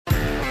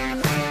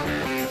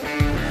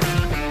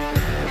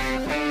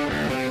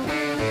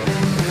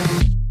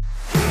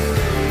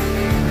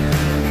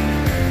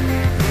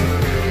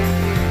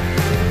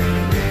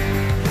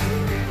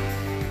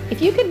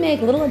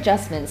make little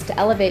adjustments to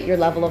elevate your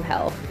level of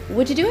health,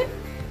 would you do it?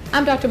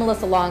 I'm Dr.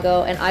 Melissa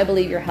Longo, and I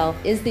believe your health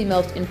is the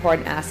most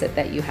important asset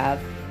that you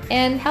have.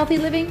 And healthy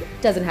living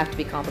doesn't have to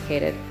be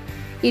complicated.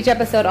 Each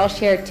episode, I'll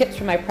share tips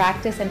from my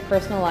practice and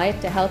personal life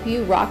to help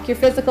you rock your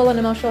physical and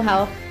emotional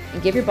health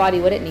and give your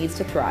body what it needs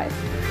to thrive.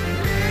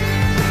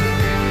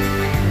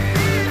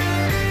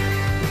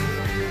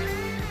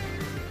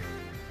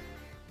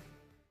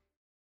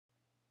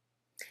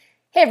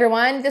 Hey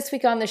everyone, this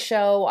week on the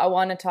show, I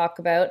want to talk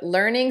about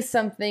learning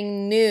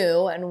something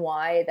new and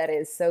why that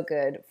is so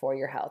good for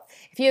your health.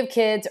 If you have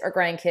kids or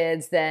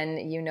grandkids,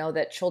 then you know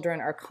that children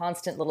are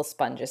constant little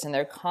sponges and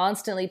they're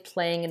constantly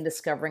playing and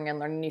discovering and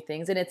learning new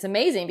things. And it's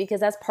amazing because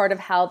that's part of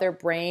how their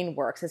brain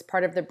works. As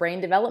part of their brain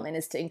development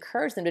is to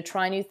encourage them to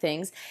try new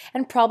things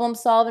and problem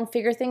solve and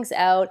figure things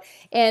out.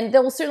 And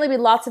there will certainly be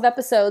lots of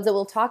episodes that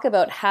will talk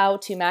about how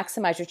to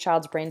maximize your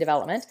child's brain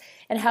development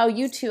and how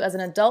you too as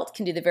an adult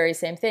can do the very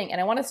same thing. And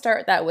I want to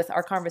start that with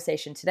our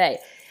conversation today.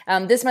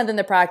 This month in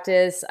the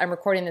practice, I'm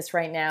recording this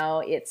right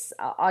now. It's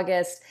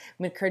August.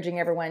 I'm encouraging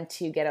everyone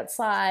to get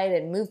outside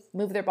and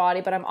move their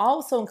body, but I'm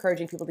also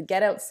encouraging people to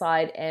get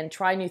outside and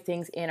try new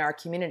things in our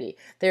community.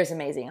 There's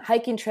amazing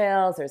hiking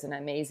trails. There's an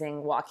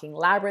amazing walking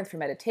labyrinth for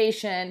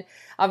meditation.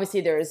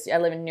 Obviously, I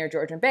live near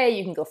Georgian Bay.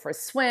 You can go for a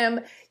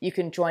swim. You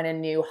can join a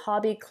new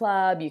hobby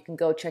club. You can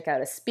go check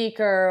out a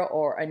speaker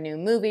or a new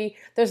movie.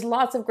 There's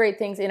lots of great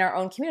things in our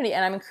own community,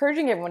 and I'm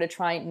encouraging everyone to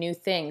try new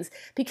things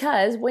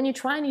because when you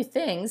try new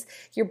things,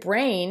 your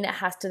brain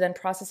has to then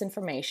process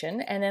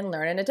information and then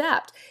learn and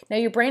adapt. Now,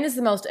 your brain is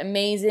the most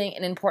amazing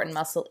and important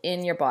muscle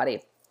in your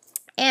body.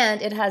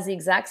 And it has the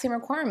exact same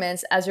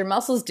requirements as your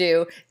muscles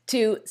do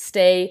to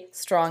stay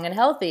strong and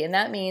healthy. And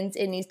that means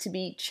it needs to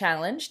be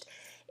challenged.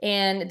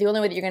 And the only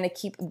way that you're going to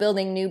keep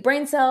building new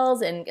brain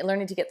cells and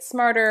learning to get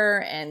smarter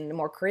and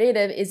more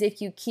creative is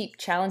if you keep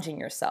challenging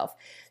yourself.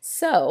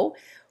 So,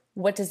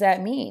 what does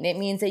that mean? It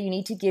means that you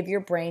need to give your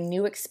brain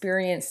new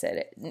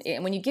experiences.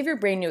 And when you give your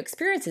brain new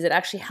experiences, it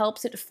actually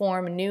helps it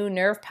form new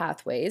nerve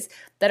pathways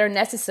that are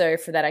necessary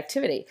for that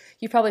activity.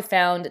 You've probably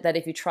found that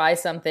if you try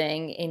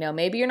something,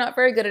 maybe you're not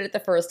very good at it the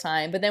first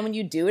time, but then when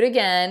you do it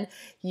again,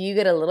 you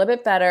get a little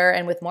bit better,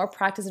 and with more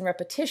practice and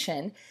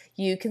repetition,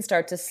 you can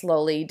start to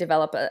slowly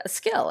develop a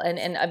skill, and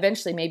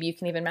eventually maybe you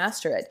can even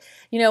master it.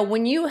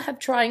 When you have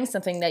trying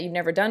something that you've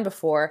never done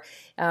before,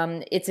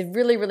 it's a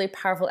really, really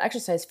powerful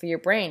exercise for your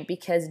brain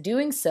because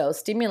doing so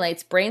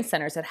stimulates brain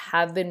centers that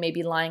have been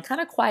maybe lying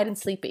kind of quiet and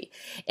sleepy,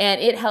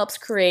 and it helps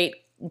create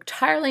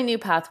entirely new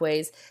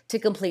pathways to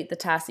complete the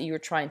task that you were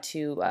trying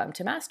to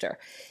master.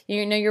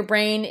 Your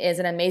brain is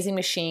an amazing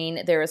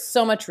machine. There is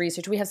so much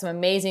research. We have some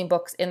amazing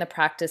books in the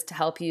practice to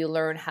help you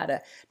learn how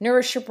to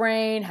nourish your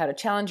brain, how to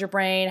challenge your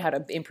brain, how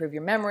to improve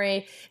your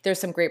memory. There's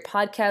some great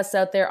podcasts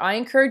out there. I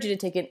encourage you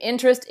to take an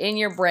interest in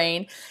your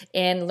brain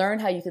and learn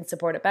how you can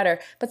support it better.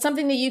 But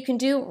something that you can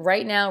do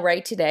right now,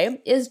 right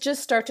today, is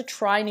just start to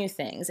try new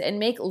things and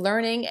make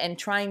learning and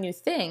trying new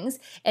things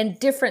and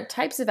different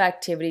types of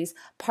activities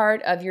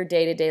part of your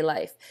day-to-day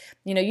life.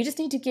 You just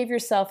need to give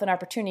yourself an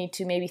opportunity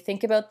to maybe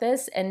think about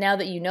this. And now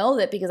that you know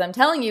that, because I'm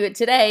telling you it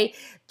today,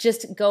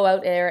 just go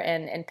out there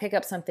and pick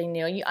up something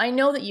new. I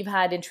know that you've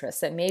had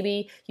interests that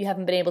maybe you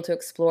haven't been able to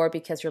explore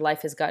because your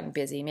life has gotten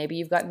busy. Maybe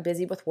you've gotten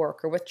busy with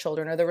work or with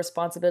children or the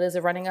responsibilities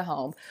of running a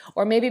home.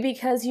 Or maybe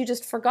because you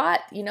just forgot,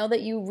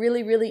 that you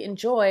really, really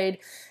enjoyed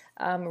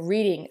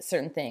reading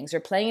certain things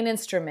or playing an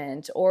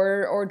instrument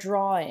or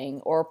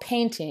drawing or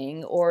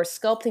painting or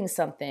sculpting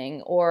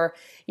something or,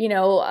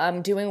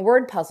 doing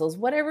word puzzles,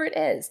 whatever it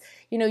is.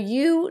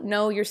 You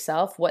know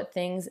yourself what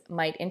things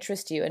might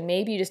interest you, and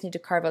maybe you just need to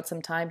carve out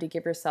some time to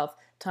give yourself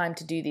time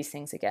to do these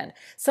things again.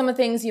 Some of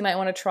the things you might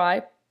want to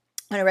try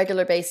on a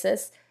regular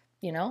basis,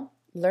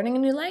 learning a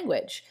new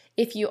language.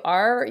 If you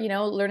are,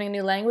 learning a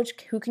new language,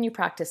 who can you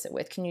practice it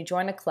with? Can you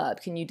join a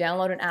club? Can you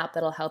download an app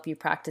that'll help you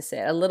practice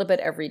it a little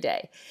bit every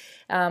day?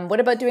 What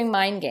about doing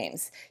mind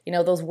games?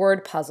 Those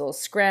word puzzles,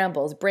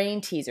 scrambles, brain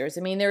teasers.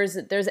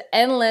 There's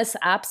endless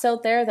apps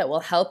out there that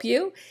will help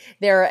you.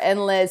 There are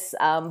endless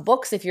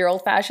books. If you're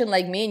old-fashioned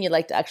like me and you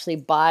like to actually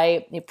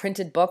buy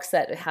printed books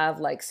that have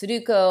like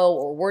Sudoku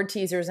or word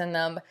teasers in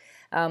them,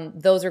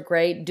 those are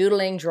great.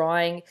 Doodling,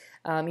 drawing.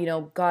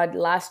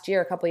 Last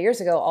year, a couple of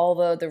years ago,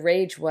 all the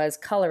rage was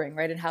coloring,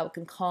 right? And how it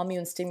can calm you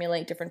and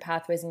stimulate different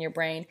pathways in your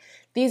brain.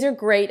 These are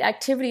great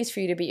activities for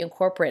you to be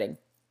incorporating.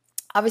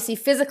 Obviously,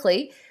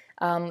 physically,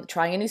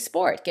 trying a new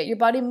sport, get your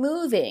body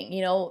moving,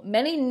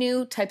 many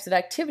new types of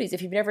activities.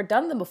 If you've never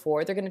done them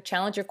before, they're going to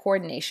challenge your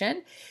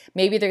coordination.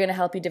 Maybe they're going to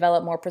help you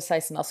develop more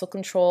precise muscle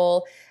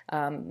control,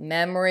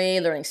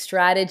 memory, learning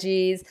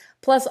strategies.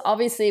 Plus,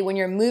 obviously, when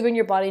you're moving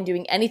your body and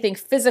doing anything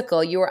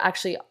physical, you are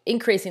actually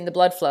increasing the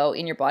blood flow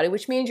in your body,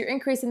 which means you're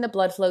increasing the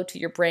blood flow to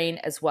your brain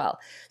as well.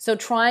 So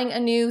trying a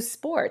new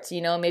sport,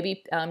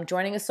 maybe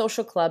joining a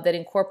social club that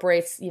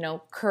incorporates,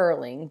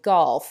 curling,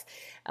 golf.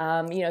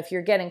 If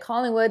you're getting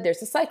Collingwood,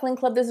 there's a cycling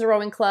club, there's a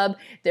rowing club,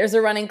 there's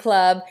a running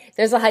club,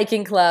 there's a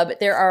hiking club.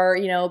 There are,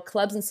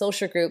 clubs and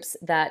social groups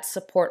that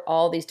support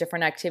all these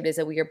different activities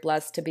that we are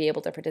blessed to be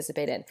able to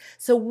participate in.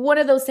 So one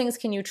of those things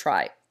can you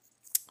try?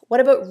 What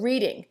about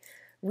reading?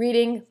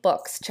 Reading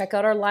books. Check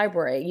out our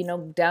library.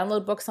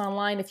 Download books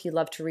online if you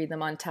love to read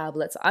them on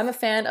tablets. I'm a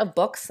fan of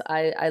books.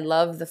 I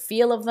love the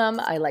feel of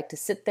them. I like to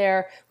sit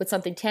there with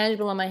something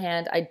tangible in my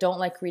hand. I don't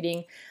like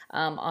reading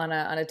on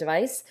a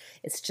device.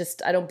 It's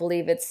just, I don't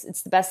believe it's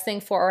the best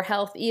thing for our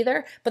health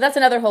either, but that's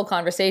another whole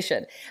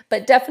conversation.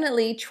 But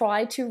definitely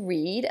try to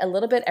read a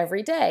little bit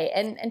every day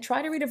and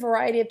try to read a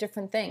variety of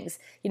different things.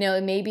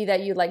 It may be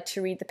that you like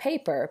to read the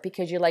paper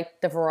because you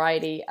like the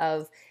variety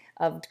of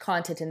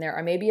content in there,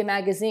 or maybe a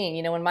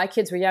magazine. When my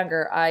kids were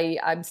younger,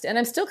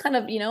 I'm still kind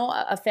of,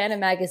 a fan of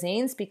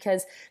magazines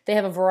because they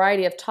have a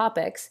variety of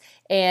topics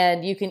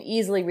and you can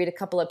easily read a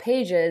couple of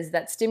pages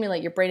that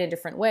stimulate your brain in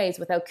different ways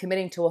without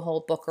committing to a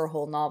whole book or a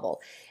whole novel.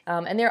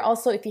 And there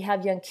also, if you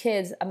have young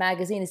kids, a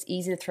magazine is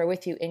easy to throw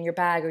with you in your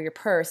bag or your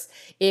purse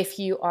if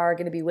you are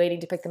going to be waiting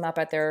to pick them up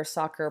at their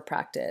soccer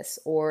practice,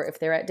 or if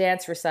they're at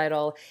dance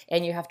recital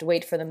and you have to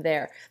wait for them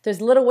there. There's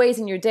little ways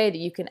in your day that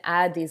you can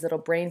add these little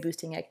brain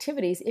boosting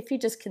activities if you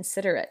just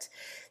consider it.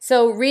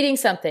 So reading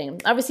something,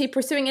 obviously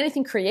pursuing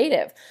anything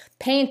creative,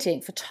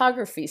 painting,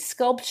 photography,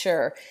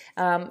 sculpture.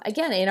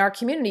 Again, in our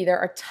community, there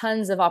are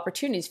tons of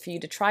opportunities for you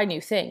to try new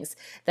things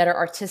that are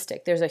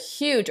artistic. There's a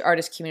huge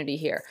artist community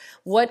here.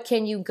 What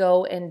can you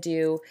go and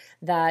do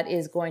that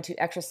is going to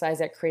exercise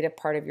that creative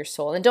part of your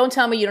soul? And don't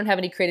tell me you don't have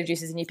any creative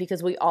juices in you,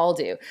 because we all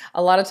do.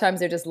 A lot of times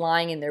they're just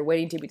lying in there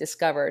waiting to be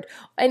discovered.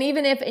 And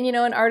even if,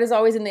 an art is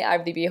always in the eye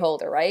of the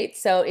beholder, right?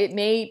 So it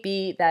may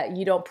be that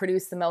you don't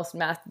produce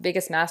the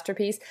biggest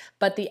masterpiece,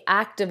 but the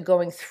act of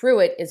going through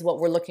it is what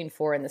we're looking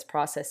for in this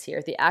process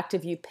here. The act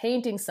of you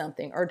painting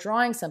something or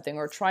drawing something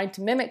or trying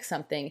to mimic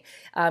something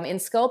in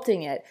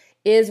sculpting it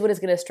is what is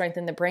going to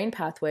strengthen the brain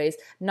pathways,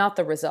 not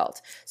the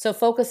result. So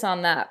focus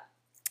on that.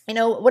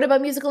 What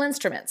about musical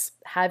instruments?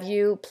 Have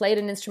you played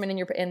an instrument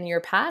in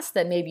your past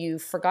that maybe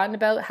you've forgotten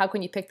about? How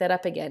can you pick that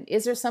up again?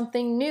 Is there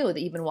something new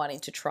that you've been wanting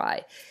to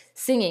try?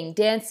 Singing,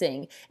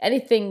 dancing,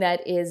 anything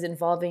that is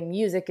involving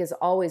music is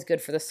always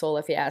good for the soul,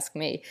 if you ask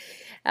me.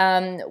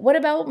 What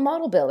about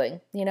model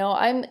building?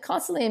 I'm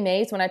constantly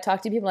amazed when I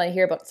talk to people and I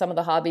hear about some of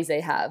the hobbies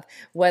they have,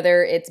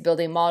 whether it's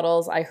building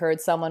models. I heard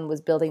someone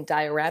was building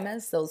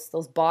dioramas,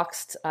 those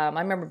boxed, I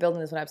remember building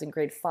this when I was in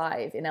grade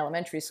 5 in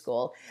elementary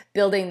school,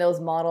 building those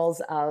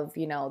models of,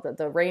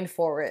 the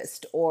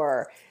rainforest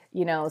or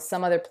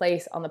some other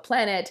place on the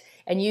planet,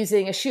 and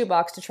using a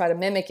shoebox to try to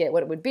mimic it,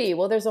 what it would be.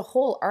 Well, there's a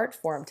whole art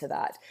form to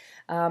that.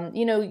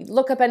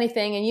 Look up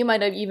anything, and you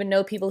might even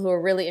know people who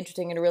are really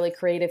interesting and really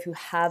creative who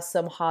have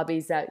some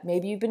hobbies that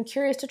maybe you've been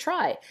curious to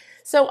try.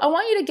 So I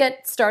want you to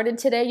get started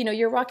today.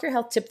 Your Rock Your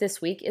Health tip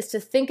this week is to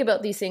think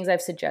about these things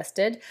I've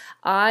suggested.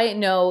 I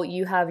know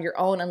you have your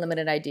own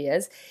unlimited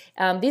ideas.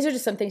 These are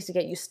just some things to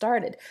get you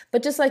started.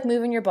 But just like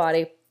moving your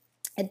body,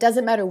 it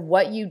doesn't matter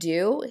what you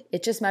do.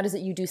 It just matters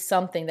that you do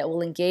something that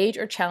will engage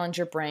or challenge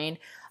your brain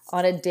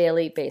on a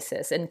daily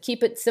basis. And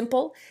keep it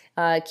simple.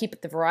 Keep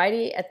it the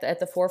variety at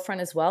the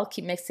forefront as well.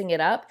 Keep mixing it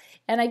up.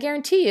 And I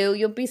guarantee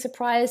you'll be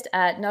surprised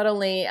at not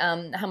only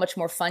how much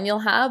more fun you'll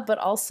have, but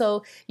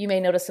also you may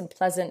notice some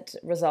pleasant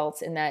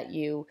results in that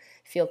you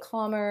feel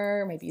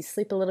calmer, maybe you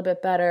sleep a little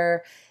bit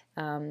better,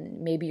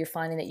 maybe you're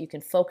finding that you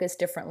can focus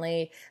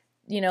differently.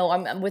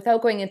 I'm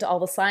without going into all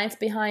the science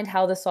behind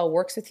how this all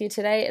works with you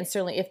today, and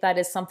certainly if that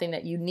is something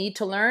that you need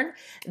to learn,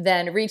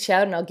 then reach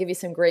out and I'll give you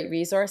some great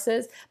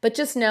resources. But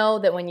just know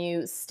that when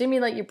you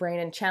stimulate your brain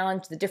and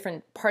challenge the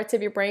different parts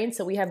of your brain,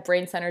 so we have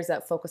brain centers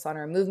that focus on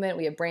our movement,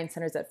 we have brain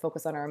centers that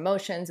focus on our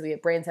emotions, we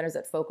have brain centers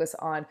that focus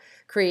on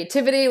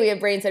creativity, we have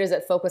brain centers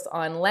that focus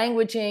on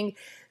languaging.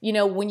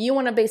 When you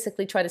want to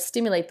basically try to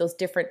stimulate those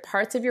different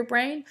parts of your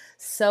brain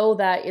so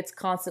that it's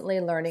constantly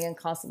learning and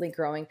constantly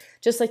growing,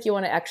 just like you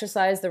want to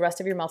exercise the rest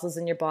of your muscles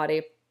in your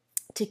body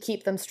to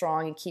keep them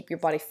strong and keep your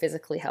body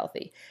physically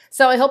healthy.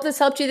 So I hope this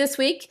helped you this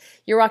week.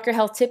 Your Rock Your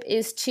Health tip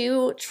is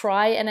to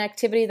try an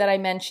activity that I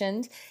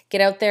mentioned.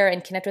 Get out there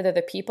and connect with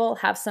other people,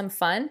 have some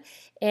fun,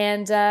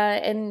 and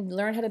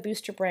learn how to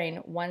boost your brain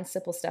one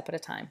simple step at a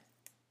time.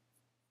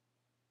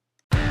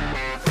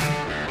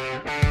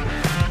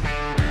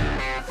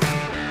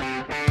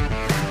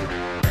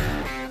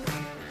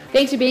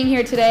 Thanks for being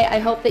here today. I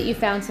hope that you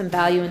found some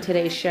value in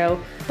today's show,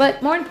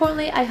 but more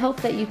importantly, I hope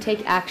that you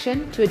take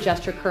action to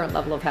adjust your current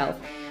level of health.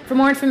 For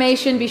more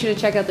information, be sure to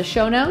check out the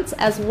show notes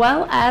as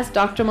well as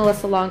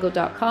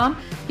drmelissalongo.com.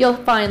 You'll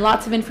find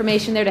lots of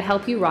information there to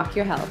help you rock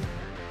your health.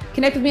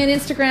 Connect with me on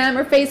Instagram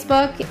or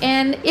Facebook,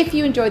 and if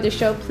you enjoyed the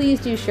show, please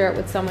do share it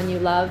with someone you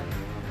love.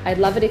 I'd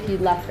love it if you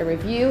left a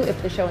review if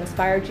the show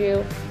inspired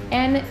you,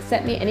 and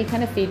sent me any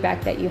kind of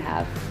feedback that you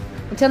have.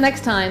 Until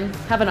next time,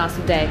 have an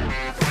awesome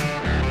day.